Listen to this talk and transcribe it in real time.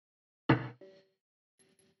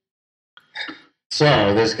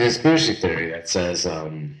So there's a conspiracy theory that says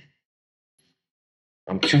I'm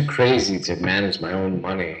too crazy to manage my own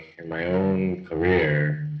money and my own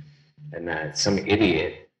career, and that some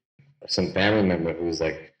idiot, some family member who's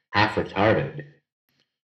like half retarded.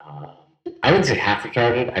 I wouldn't say half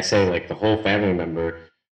retarded. I say like the whole family member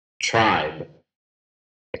tribe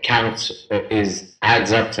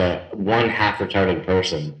adds up to one half retarded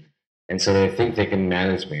person, and so they think they can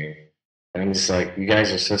manage me. And I'm just like, you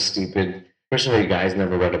guys are so stupid. First of all, you guys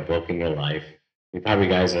never read a book in your life. You probably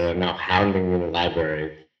guys are now hounding in the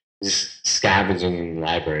library, just scavenging in the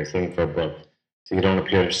library, looking for a book, so you don't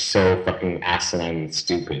appear so fucking asinine and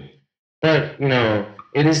stupid. But, you know,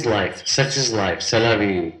 it is life. Such is life. C'est la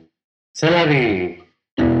vie. C'est la vie.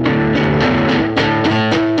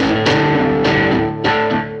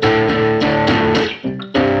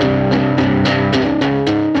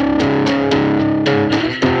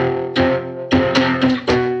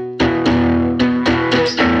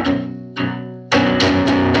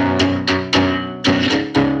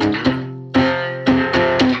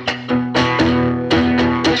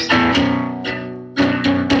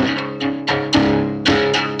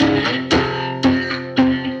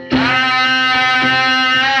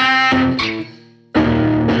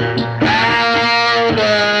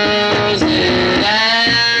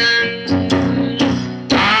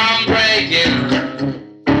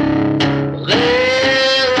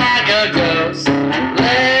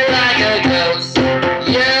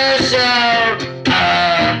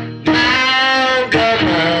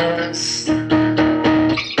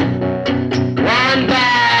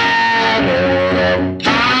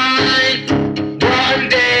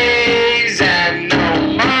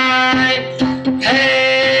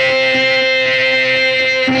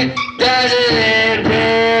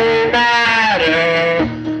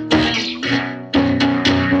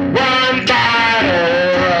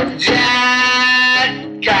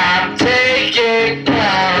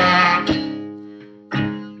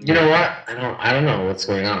 You know what? I don't know what's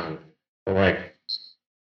going on. But like,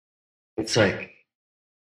 it's like,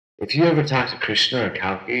 if you ever talk to Krishna or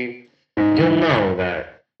Kalki, you'll know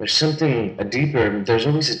that there's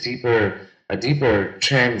always a deeper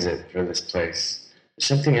transit for this place.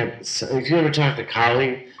 If you ever talk to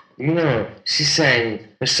Kali, you know, she's saying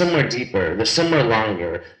there's somewhere deeper, there's somewhere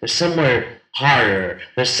longer, there's somewhere harder,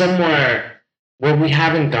 there's somewhere where we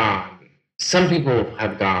haven't gone. Some people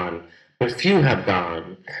have gone, but few have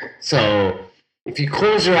gone. So if you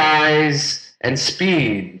close your eyes and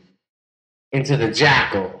speed into the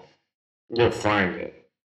jackal, you'll find it.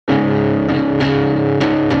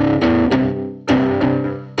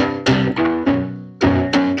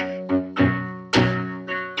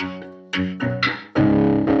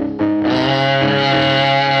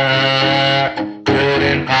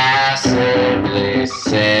 Couldn't possibly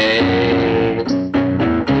say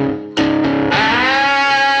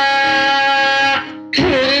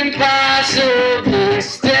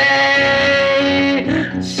stay.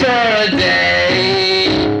 'Cause I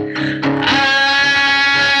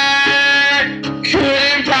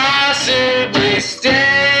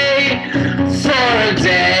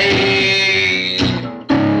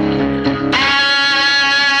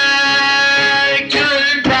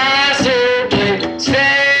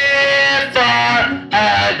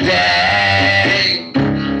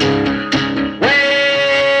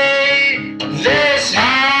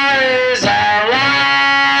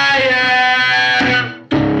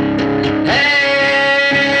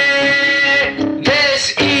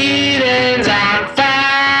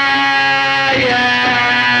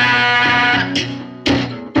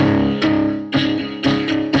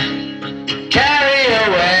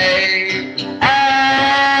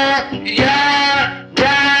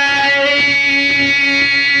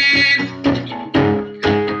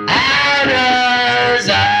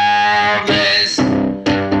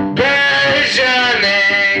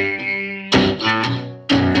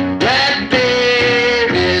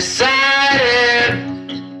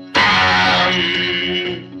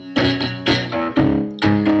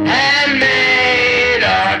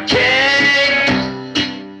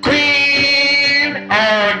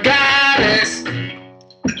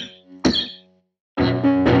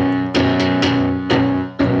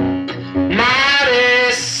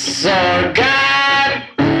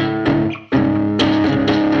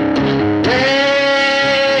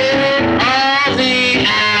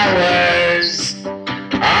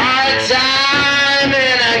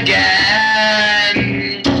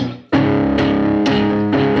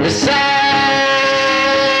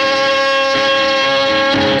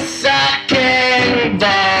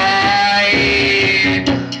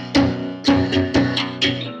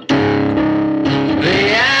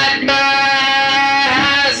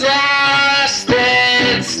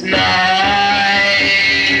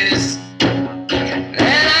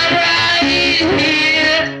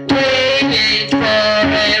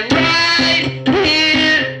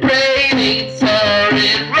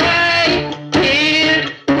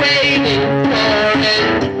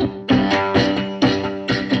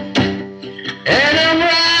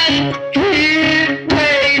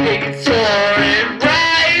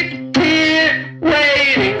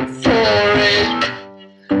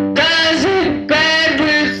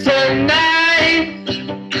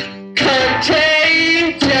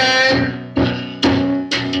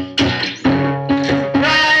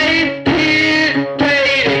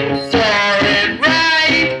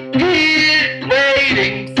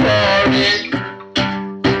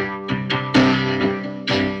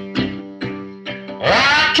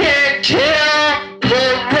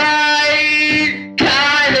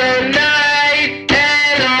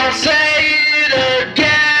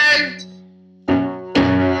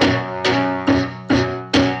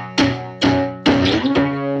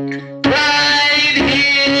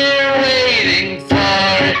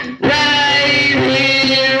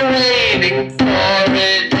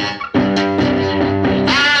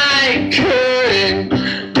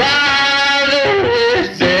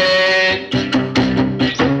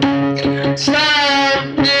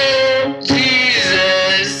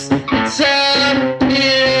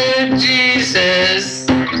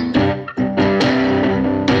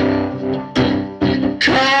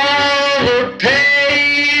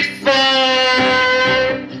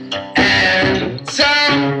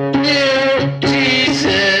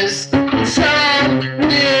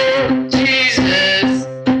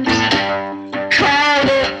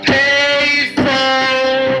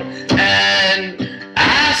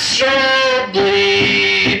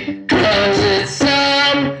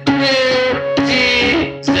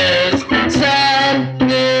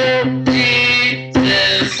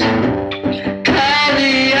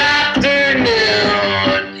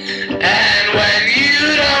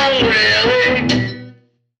really?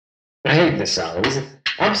 I hate this song.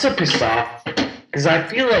 I'm so pissed off because I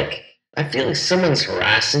feel like someone's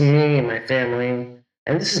harassing me and my family,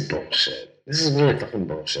 and this is bullshit. This is really fucking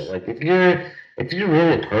bullshit. Like if you're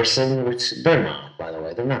really a person, which they're not, by the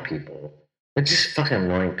way, they're not people. They're just fucking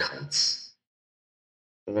annoying cunts.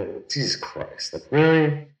 Like, Jesus Christ! Like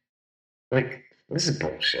really? Like this is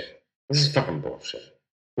bullshit. This is fucking bullshit.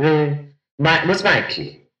 Really? What's my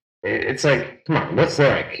IQ? It's like, come on, what's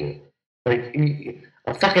their IQ? Like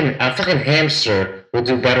a fucking hamster will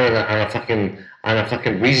do better on a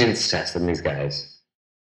fucking Regents test than these guys.